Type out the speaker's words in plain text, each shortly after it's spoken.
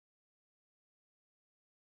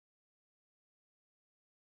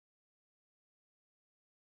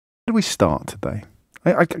do we start today?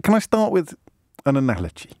 Can I start with an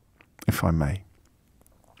analogy, if I may?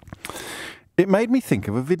 It made me think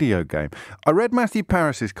of a video game. I read Matthew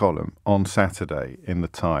Parris's column on Saturday in The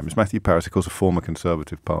Times. Matthew Parris, of course, a former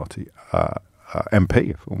Conservative Party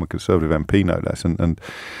MP, a former Conservative MP, no less, and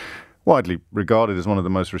widely regarded as one of the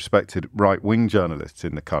most respected right-wing journalists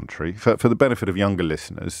in the country. For the benefit of younger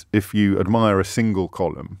listeners, if you admire a single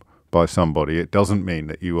column by somebody, it doesn't mean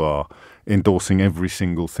that you are endorsing every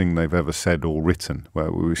single thing they've ever said or written.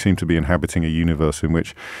 Well, we seem to be inhabiting a universe in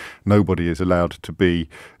which nobody is allowed to be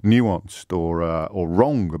nuanced or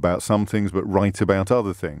wrong about some things, but right about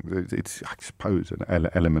other things. It's I suppose, an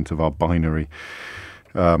element of our binary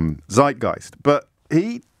zeitgeist. But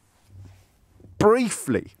he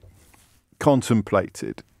briefly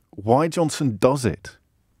contemplated why Johnson does it.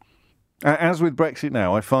 As with Brexit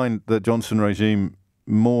now, I find the Johnson regime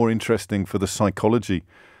more interesting for the psychology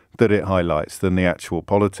that it highlights than the actual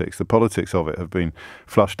politics. The politics of it have been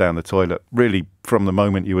flushed down the toilet, really, from the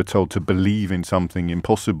moment you were told to believe in something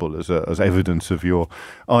impossible as evidence of your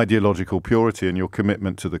ideological purity and your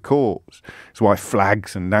commitment to the cause. It's why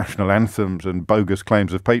flags and national anthems and bogus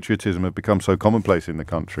claims of patriotism have become so commonplace in the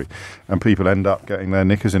country, and people end up getting their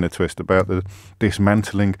knickers in a twist about the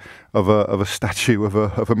dismantling of a statue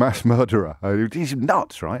of a mass murderer. It's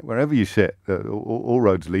nuts, right? Wherever you sit, all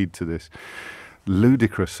roads lead to this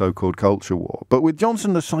ludicrous so-called culture war. But with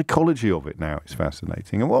Johnson, the psychology of it now is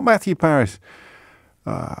fascinating. And what Matthew Parris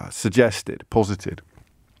posited,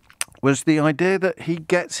 was the idea that he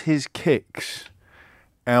gets his kicks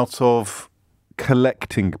out of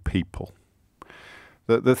collecting people.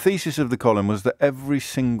 The thesis of the column was that every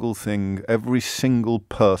single thing, every single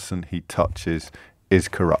person he touches is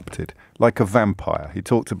corrupted, like a vampire. He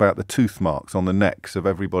talked about the tooth marks on the necks of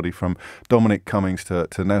everybody from Dominic Cummings to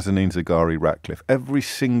Nazanin Zaghari-Ratcliffe. Every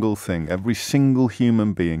single thing, every single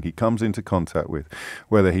human being he comes into contact with,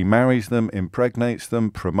 whether he marries them, impregnates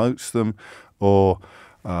them, promotes them, or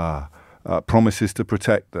promises to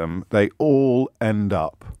protect them, they all end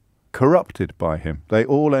up corrupted by him. They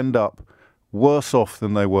all end up worse off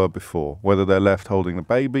than they were before, whether they're left holding the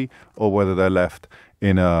baby or whether they're left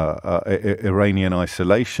in Iranian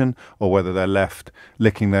isolation, or whether they're left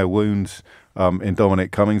licking their wounds in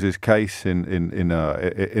Dominic Cummings' case in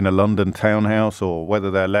a London townhouse, or whether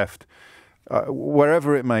they're left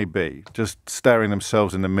wherever it may be, just staring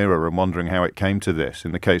themselves in the mirror and wondering how it came to this.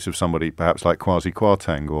 In the case of somebody perhaps like Kwasi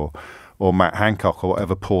Kwarteng or Matt Hancock, or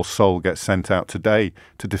whatever poor soul gets sent out today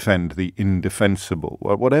to defend the indefensible.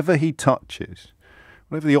 Whatever he touches,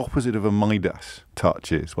 whatever the opposite of a Midas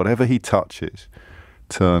touches, whatever he touches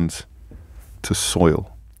turns to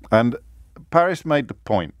soil. And Parris made the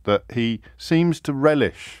point that he seems to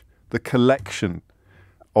relish the collection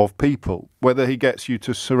of people, whether he gets you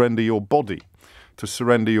to surrender your body, to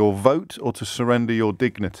surrender your vote, or to surrender your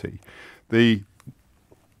dignity. The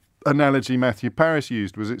analogy Matthew Parris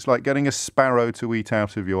used was, it's like getting a sparrow to eat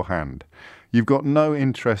out of your hand. You've got no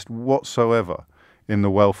interest whatsoever in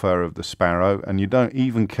the welfare of the sparrow, and you don't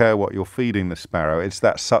even care what you're feeding the sparrow. It's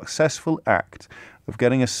that successful act of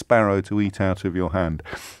getting a sparrow to eat out of your hand.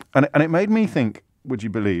 And it made me think, would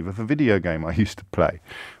you believe, of a video game I used to play,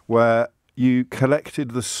 where you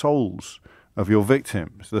collected the souls of your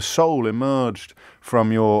victims. The soul emerged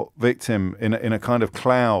from your victim in a kind of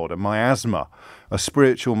cloud, a miasma, a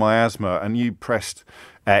spiritual miasma, and you pressed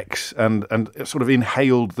X and sort of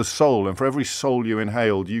inhaled the soul. And for every soul you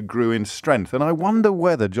inhaled, you grew in strength. And I wonder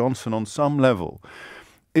whether Johnson, on some level,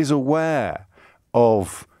 is aware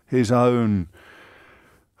of his own,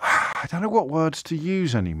 I don't know what words to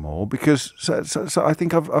use anymore, because so I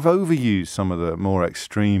think I've overused some of the more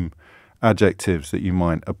extreme adjectives that you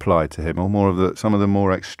might apply to him, or some of the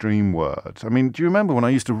more extreme words. I mean, do you remember when I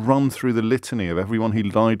used to run through the litany of everyone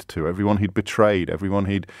he'd lied to, everyone he'd betrayed, everyone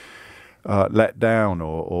he'd let down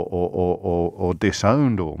or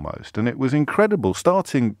disowned almost? And it was incredible,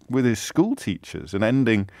 starting with his school teachers and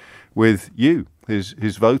ending with you,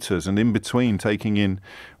 his voters, and in between taking in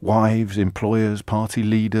wives, employers, party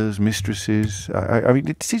leaders, mistresses. I mean,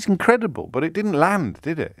 it's incredible, but it didn't land,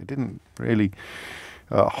 did it? It didn't really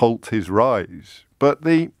halt his rise. But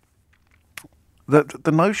the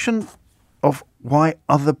notion of why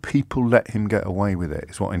other people let him get away with it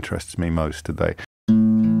is what interests me most today.